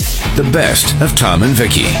The best of Tom and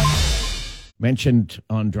Vicki. Mentioned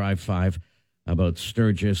on Drive 5 about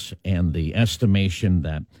Sturgis and the estimation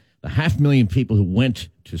that the 500,000 people who went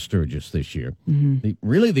to Sturgis this year,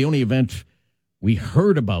 really the only event we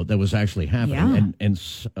heard about that was actually happening,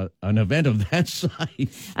 an event of that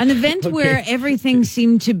size. An event where everything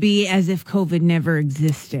seemed to be as if COVID never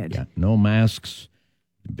existed. Yeah, no masks,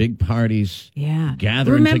 big parties,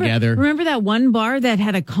 gathering together. together. Remember that one bar that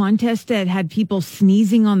had a contest that had people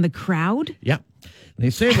sneezing on the crowd? Yeah.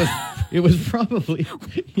 They say it was probably...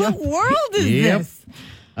 What world is this?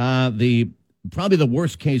 Probably the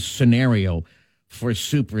worst case scenario for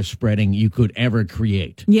super spreading you could ever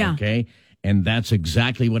create. Yeah. Okay? And that's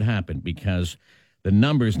exactly what happened because the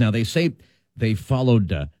numbers, now they say they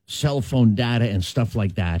followed cell phone data and stuff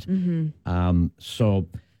like that. So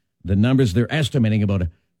the numbers, they're estimating about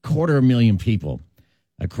 250,000 people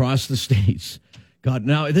across the states. God,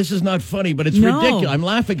 now this is not funny, but it's ridiculous. I'm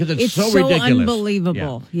laughing because it's so ridiculous. It's so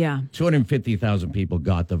unbelievable. Yeah. 250,000 people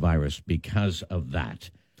got the virus because of that.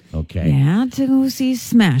 Okay. You had to go see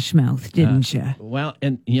Smash Mouth, didn't you? Well,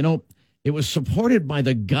 and it was supported by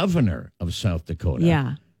the governor of South Dakota.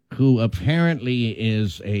 Yeah. Who apparently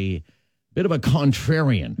is a bit of a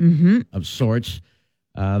contrarian of sorts.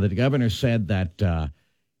 The governor said that,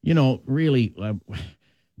 really,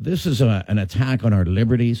 this is an attack on our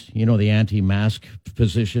liberties, the anti-mask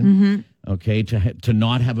position, okay, to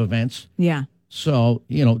not have events. Yeah. So,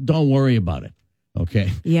 don't worry about it.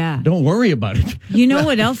 Okay. Yeah. Don't worry about it. You know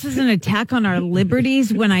what else is an attack on our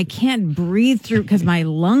liberties? When I can't breathe through because my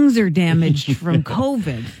lungs are damaged from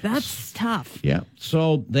COVID. That's tough. Yeah.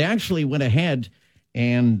 So they actually went ahead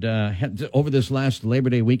and over this last Labor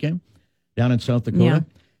Day weekend down in South Dakota,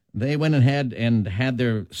 they went ahead and had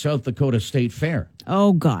their South Dakota State Fair.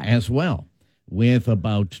 Oh, God. As well, with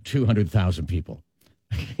about 200,000 people.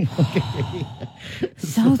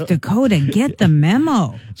 South Dakota, get the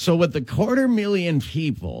memo. So with the 250,000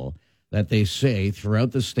 people that they say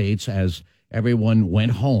throughout the states as everyone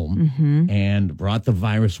went home and brought the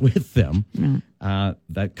virus with them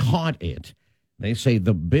that caught it, they say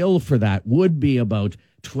the bill for that would be about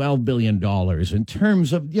 $12 billion in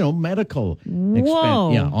terms of, medical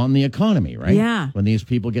expense on the economy, right? Yeah. When these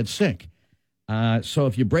people get sick. So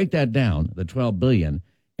if you break that down, the $12 billion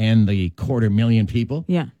and the 250,000 people,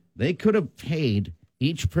 they could have paid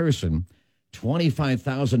each person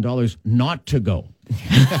 $25,000 not to go.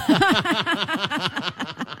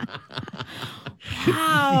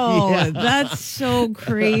 Wow, that's so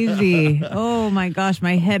crazy. Oh, my gosh,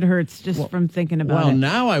 my head hurts just from thinking about it. Well,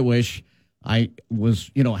 now I wish I was,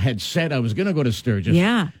 had said I was going to go to Sturgis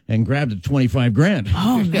and grabbed $25,000.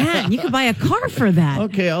 Oh, man, you could buy a car for that.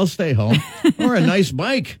 Okay, I'll stay home. Or a nice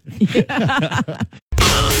bike.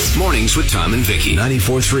 Mornings with Tom and Vicki.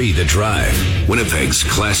 94.3 The Drive. Winnipeg's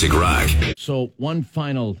classic rock. So one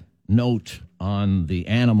final note on the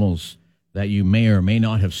animals that you may or may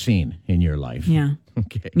not have seen in your life. Yeah.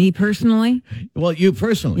 Okay. Me personally? Well, you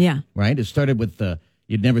personally. Yeah. Right? It started with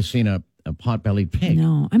you'd never seen a pot-bellied pig.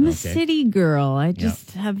 No, I'm a city girl. I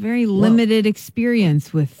just have very limited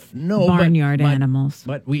experience with barnyard animals.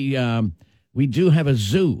 But we do have a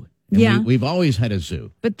zoo. And we've always had a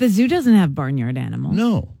zoo. But the zoo doesn't have barnyard animals.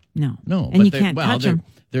 No. And you can't touch them.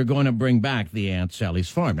 They're going to bring back the Aunt Sally's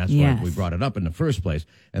farm. That's why we brought it up in the first place.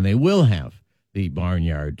 And they will have the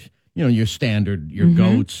barnyard, your standard, your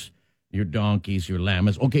goats, your donkeys, your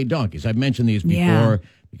llamas. Okay, donkeys. I've mentioned these before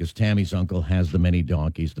because Tammy's uncle has the many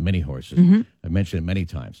donkeys, the many horses. I've mentioned it many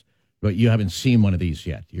times. But you haven't seen one of these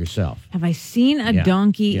yet yourself. Have I seen a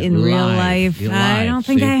donkey in real life? I don't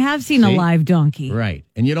think I have seen a live donkey. Right.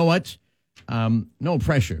 And you know what? No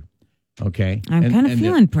pressure. Okay. I'm kind of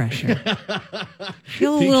feeling pressure.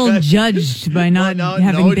 Feel a little judged by not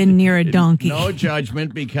having been near a donkey. No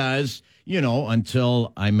judgment because,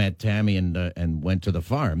 until I met Tammy and went to the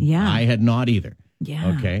farm, I had not either.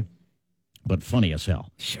 Yeah. Okay. But funny as hell.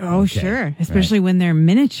 Oh, sure. Especially when they're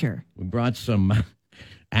miniature. We brought some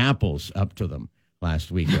apples up to them last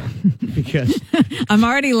weekend because I'm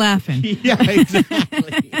already laughing. Yeah,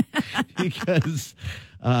 exactly. Because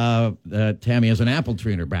Tammy has an apple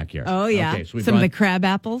tree in her backyard. Oh, yeah. Okay, so some of the crab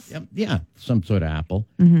apples? Yeah, some sort of apple.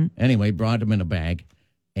 Anyway, brought them in a bag.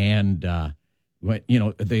 And,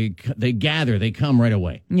 they gather. They come right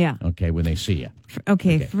away. Yeah. Okay, when they see you.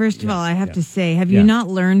 Okay, first of all, I have to say, have you not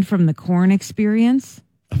learned from the corn experience?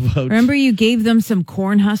 Remember you gave them some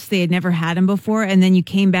corn husks, they had never had them before, and then you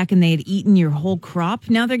came back and they had eaten your whole crop?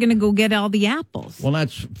 Now they're going to go get all the apples. Well, I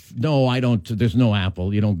don't, there's no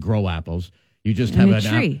apple. You don't grow apples. You just have an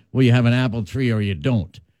tree. Well, you have an apple tree or you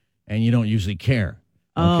don't, and you don't usually care.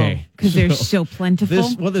 Okay. Because they're so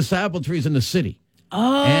plentiful? This apple tree's in the city.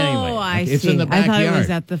 Oh, anyway, I see. It's in the backyard. I thought it was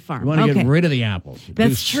at the farm. You want to get rid of the apples.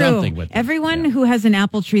 That's Do true. something with them. Everyone who has an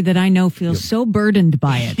apple tree that I know feels so burdened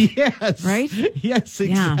by it. Yes. Right? Yes,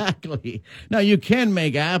 exactly. Now, you can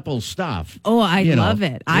make apple stuff. Oh, I love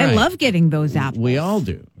it. I love getting those apples. We all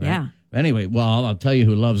do. Right? Yeah. Anyway, well, I'll tell you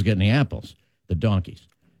who loves getting the apples. The donkeys.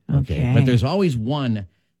 Okay. But there's always one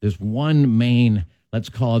main, let's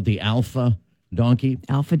call it the alpha donkey.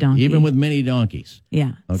 Alpha donkey. Even with many donkeys.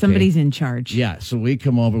 Yeah. Okay. Somebody's in charge. Yeah. So we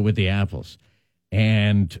come over with the apples.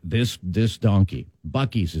 And this donkey,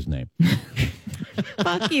 Bucky's his name.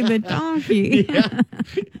 Bucky the donkey. Yeah.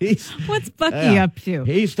 What's Bucky up to?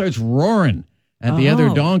 He starts roaring at the other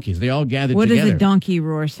donkeys. They all gather What together. does a donkey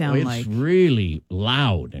roar sound It's really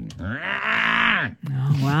loud and...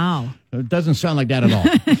 Oh, wow. It doesn't sound like that at all.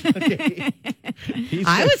 Okay.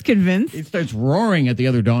 I was convinced. He starts roaring at the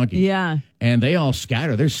other donkeys. Yeah. And they all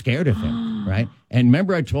scatter. They're scared of him, right? And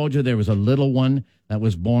remember I told you there was a little one that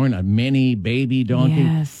was born, a mini baby donkey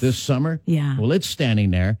this summer? Yeah. Well, it's standing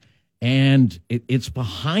there, and it's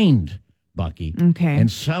behind Bucky. Okay. And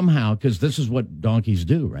somehow, because this is what donkeys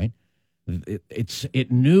do, right?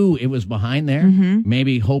 It knew it was behind there,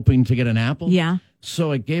 maybe hoping to get an apple. Yeah.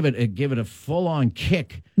 So it gave it a full on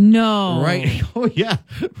kick. No. Right. Oh yeah.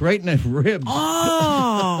 Right in the ribs.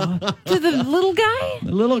 Oh. To the little guy?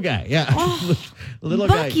 The little guy. Yeah. Oh, little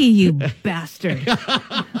Bucky, guy. you bastard.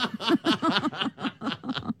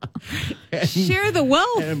 Share the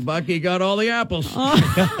wealth. And Bucky got all the apples.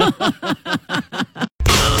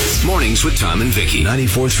 Mornings with Tom and Vicki.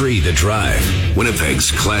 94.3 The Drive.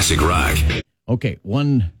 Winnipeg's classic rock. Okay.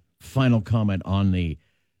 One final comment on the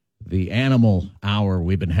animal hour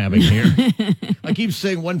we've been having here. I keep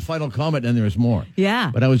saying one final comment and there's more.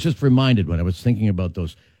 Yeah. But I was just reminded when I was thinking about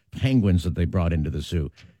those penguins that they brought into the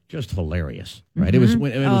zoo. Just hilarious, right? It was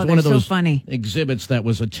one of those funny exhibits that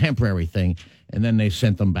was a temporary thing, and then they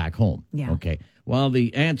sent them back home. Yeah. Okay. Well,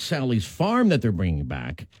 the Aunt Sally's farm that they're bringing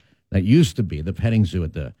back, that used to be the petting zoo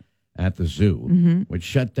at the zoo, which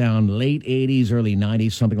shut down late 80s, early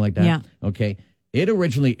 90s, something like that. Yeah. Okay.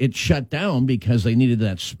 It shut down because they needed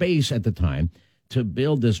that space at the time to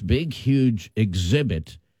build this big, huge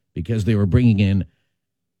exhibit because they were bringing in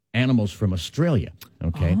animals from Australia.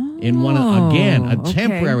 Okay. In a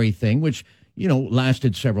temporary thing, which,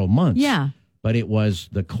 lasted several months. Yeah. But it was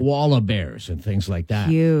the koala bears and things like that.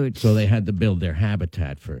 Cute. So they had to build their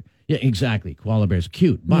habitat for, exactly. Koala bears,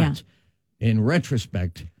 cute. But in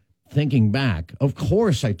retrospect, thinking back, of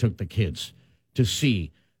course I took the kids to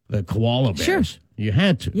see the koala bears. Sure. You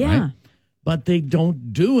had to, right? But they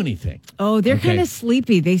don't do anything. Oh, they're kind of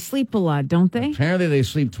sleepy. They sleep a lot, don't they? Apparently they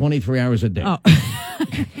sleep 23 hours a day. Oh.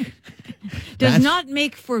 Does not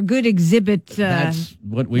make for a good exhibit. That's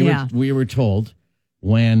what we were told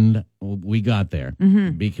when we got there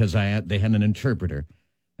because they had an interpreter.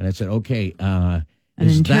 And I said, okay, an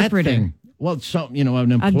is interpreter. That thing, well,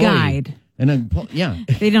 an employee. A guide. They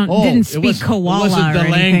didn't speak koala it wasn't or the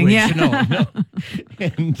anything. language, no.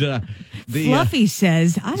 And Fluffy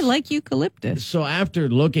says, I like eucalyptus. So after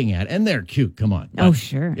looking at, and they're cute, come on. Oh,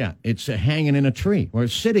 sure. Yeah, it's hanging in a tree or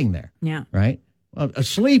it's sitting there. Yeah. Right? Well,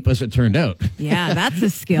 asleep, as it turned out. Yeah, that's a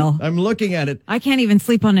skill. I'm looking at it. I can't even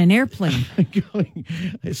sleep on an airplane.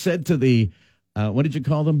 I said to the, what did you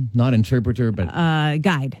call them? Not interpreter, but...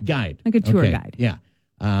 guide. Guide. Like a tour guide. Yeah.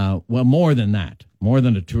 Well, more than that. More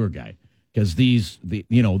than a tour guide. Because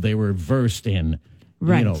they were versed in,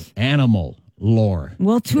 animal lore.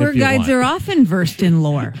 Well, tour guides are often versed in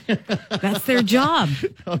lore. That's their job.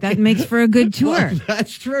 Okay. That makes for a good tour. Well,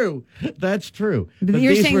 that's true. That's true. But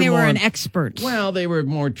you're saying they were an expert. Well, they were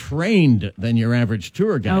more trained than your average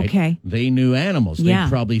tour guide. Okay. They knew animals. They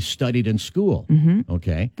probably studied in school. Mm-hmm.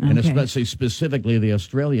 Okay. And especially specifically the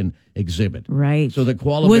Australian exhibit. Right. So the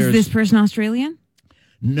koala bears. Was this person Australian?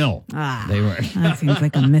 No, they weren't. That seems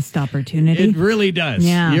like a missed opportunity. It really does.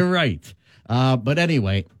 Yeah. You're right. But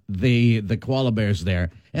anyway, the koala bear's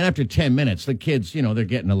there. And after 10 minutes, the kids, they're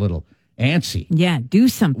getting a little antsy. Yeah, do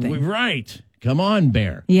something. Right. Come on,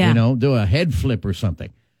 bear. Yeah. Do a head flip or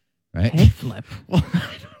something. Right? Head flip? Well, I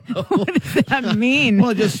don't know. What does that mean?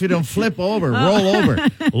 Well, just, flip over, roll over,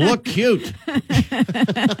 look cute.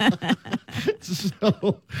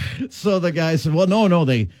 So the guy said, well, no,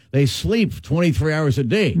 they sleep 23 hours a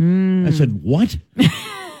day. I said, what?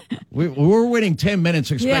 we were waiting 10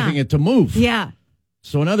 minutes expecting it to move. Yeah.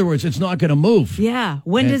 So in other words, it's not going to move. Yeah.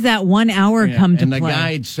 When does that 1 hour come to play? And the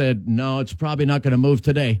guide said, no, it's probably not going to move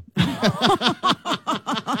today.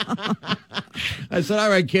 I said, all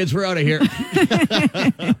right, kids, we're out of here.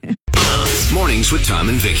 Mornings with Tom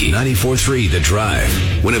and Vicki. 94.3 The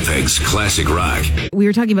Drive. Winnipeg's classic rock. We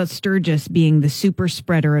were talking about Sturgis being the super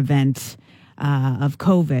spreader event of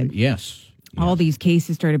COVID. Yes. All these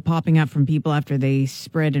cases started popping up from people after they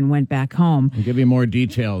spread and went back home. I'll give you more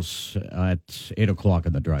details at 8 o'clock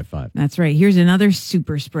on the Drive 5. That's right. Here's another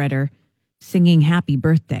super spreader singing happy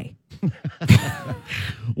birthday.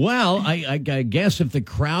 Well, I guess if the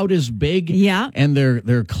crowd is big and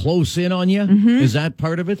they're close in on you, is that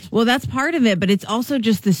part of it? Well, that's part of it, but it's also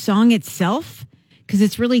just the song itself because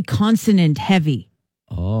it's really consonant heavy.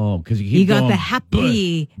 Oh, because you got the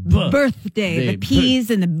happy birthday, the P's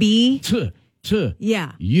and the B.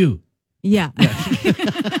 Yeah. You. Yeah.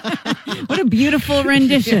 What a beautiful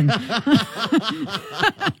rendition.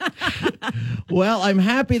 Well, I'm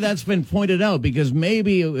happy that's been pointed out because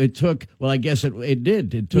maybe it took, well, I guess it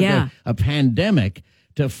did. It took a pandemic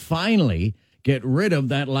to finally get rid of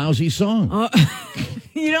that lousy song.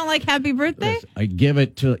 You don't like happy birthday? I give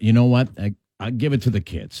it to, you know what? I give it to the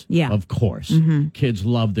kids. Yeah. Of course. Kids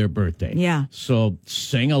love their birthday. Yeah. So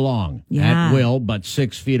sing along at will, but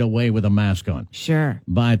 6 feet away with a mask on. Sure.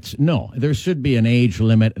 But no, there should be an age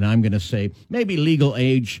limit, and I'm going to say maybe legal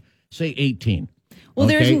age, say 18. Well,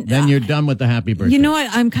 then you're done with the happy birthday. You know what?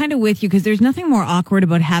 I'm kind of with you because there's nothing more awkward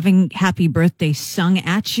about having happy birthday sung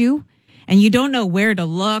at you, and you don't know where to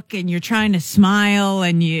look, and you're trying to smile,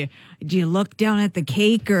 and do you look down at the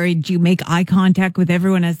cake or do you make eye contact with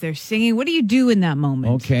everyone as they're singing? What do you do in that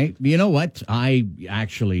moment? Okay. You know what? I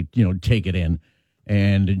actually, take it in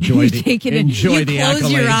and enjoy the accolades. You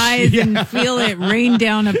close your eyes and feel it rain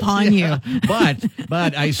down upon you. But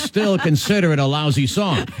I still consider it a lousy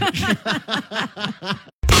song.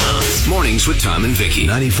 Mornings with Tom and Vicki.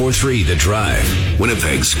 94.3 The Drive.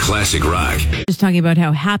 Winnipeg's classic rock. Just talking about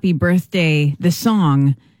how Happy Birthday, the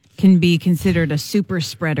song, can be considered a super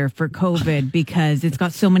spreader for COVID because it's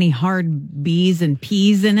got so many hard B's and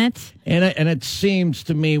P's in it. And it seems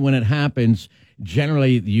to me when it happens,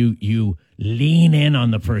 generally you lean in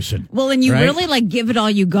on the person. Well, and you really give it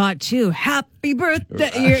all you got too. Happy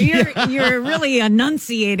birthday! You're really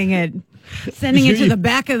enunciating it, sending it to the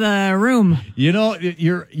back of the room.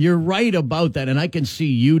 You're right about that, and I can see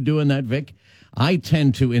you doing that, Vic. I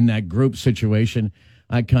tend to in that group situation.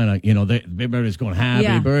 I kind of, everybody's going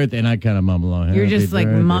happy birthday, and I kind of mumble along. You're just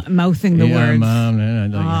mouthing the words.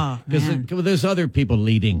 Mom, because there's other people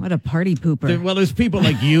leading. What a party pooper. There's people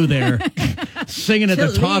like you there singing at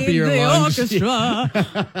the top of your lungs.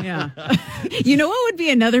 Yeah. You know what would be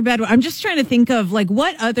another bad one? I'm just trying to think of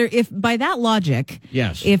what other, if by that logic,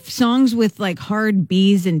 yes, if songs with hard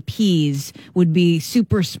B's and P's would be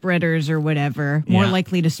super spreaders or whatever, more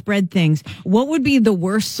likely to spread things, what would be the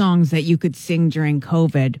worst songs that you could sing during COVID?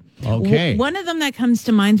 Okay. One of them that comes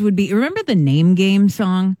to mind would be, remember the Name Game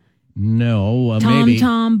song? No, maybe.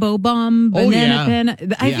 Tom, Bo Bum, Banana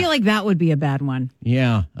Pen. I feel like that would be a bad one.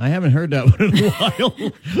 Yeah, I haven't heard that one in a while.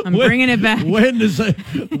 I'm bringing it back. When is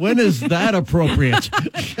that appropriate?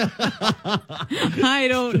 I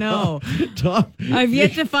don't know. Tom, I've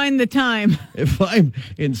yet to find the time. If I'm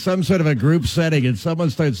in some sort of a group setting and someone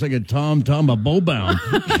starts singing Tom, a Bo Bound.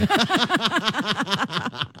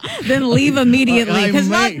 Then leave immediately. Because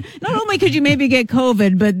not only could you maybe get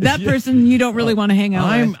COVID, but that person you don't really want to hang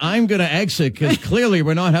out with. I'm going to exit because clearly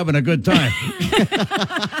we're not having a good time.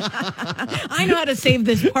 I know how to save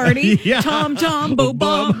this party. Tom, Bo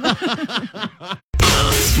Bum.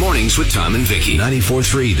 Mornings with Tom and Vicki.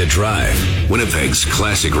 94.3 The Drive. Winnipeg's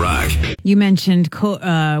classic rock. You mentioned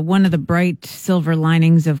one of the bright silver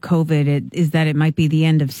linings of COVID is that it might be the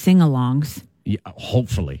end of sing-alongs. Yeah,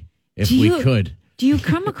 hopefully, if we could. Do you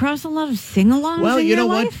come across a lot of sing-alongs Well, in you your know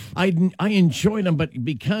life? what? I enjoy them, but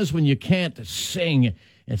because when you can't sing,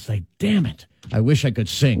 it's like, damn it, I wish I could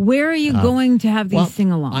sing. Where are you going to have these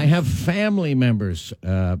sing-alongs? I have family members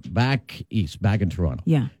back east, back in Toronto.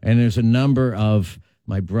 Yeah. And there's a number of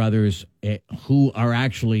my brothers who are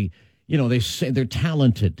actually, they say they're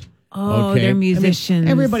talented. Oh, they're musicians.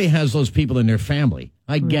 Everybody has those people in their family.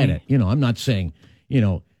 I get it. I'm not saying,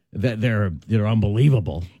 that they're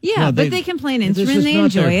unbelievable. Yeah, but they can play an instrument. They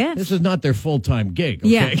enjoy it. This is not their full-time gig. Okay?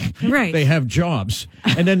 Yeah, right. They have jobs,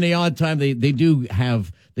 and then the odd time they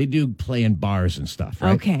do play in bars and stuff.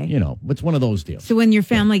 Right? Okay, it's one of those deals. So when your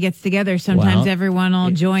family gets together, sometimes everyone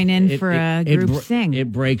will join in for a group sing.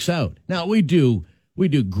 It breaks out. Now we do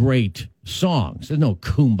great songs. There's no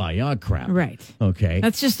kumbaya crap. Right. Okay.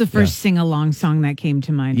 That's just the first sing-along song that came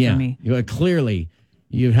to mind for me. Clearly.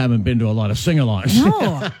 You haven't been to a lot of sing-alongs.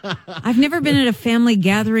 No. I've never been at a family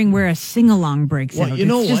gathering where a sing-along breaks out.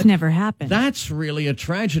 It's just never happened. That's really a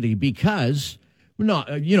tragedy because,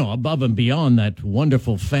 above and beyond that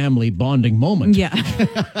wonderful family bonding moment. Yeah.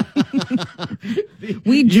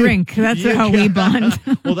 We drink. That's how we bond.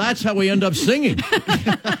 Well, that's how we end up singing.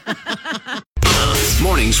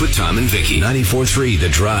 Mornings with Tom and Vicki. 94.3 The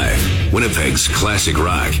Drive. Winnipeg's classic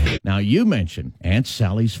rock. Now, you mentioned Aunt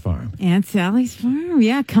Sally's Farm. Aunt Sally's Farm,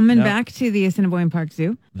 yeah, coming back to the Assiniboine Park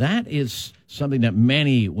Zoo. That is something that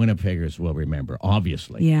many Winnipeggers will remember,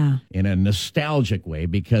 obviously. Yeah. In a nostalgic way,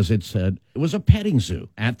 because it was a petting zoo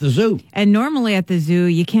at the zoo. And normally at the zoo,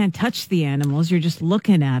 you can't touch the animals. You're just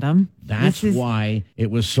looking at them. That's why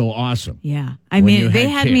it was so awesome. Yeah. I mean, they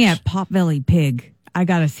had me at Potbelly Pig. I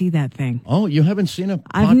got to see that thing. Oh, you haven't seen a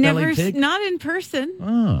I've never Potbelly Pig? Not in person.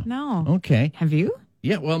 Oh. No. Okay. Have you?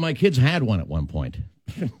 Yeah, well, my kids had one at one point.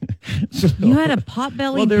 You had a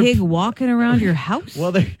Potbelly Pig walking around your house?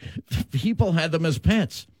 Well, people had them as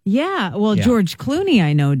pets. Yeah. Well, George Clooney,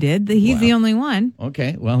 I know, did. He's the only one.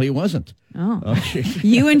 Okay. Well, he wasn't. Oh. Okay.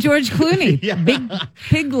 You and George Clooney. Big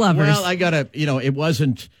pig lovers. Well, I got to, it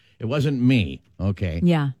wasn't me. Okay.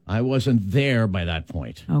 Yeah. I wasn't there by that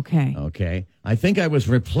point. Okay. Okay. I think I was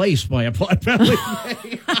replaced by a Potbelly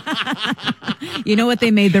Pig. You know what?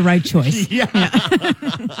 They made the right choice. Yeah.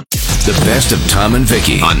 The best of Tom and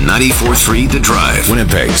Vicki on 94.3 The Drive.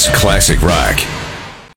 Winnipeg's classic rock.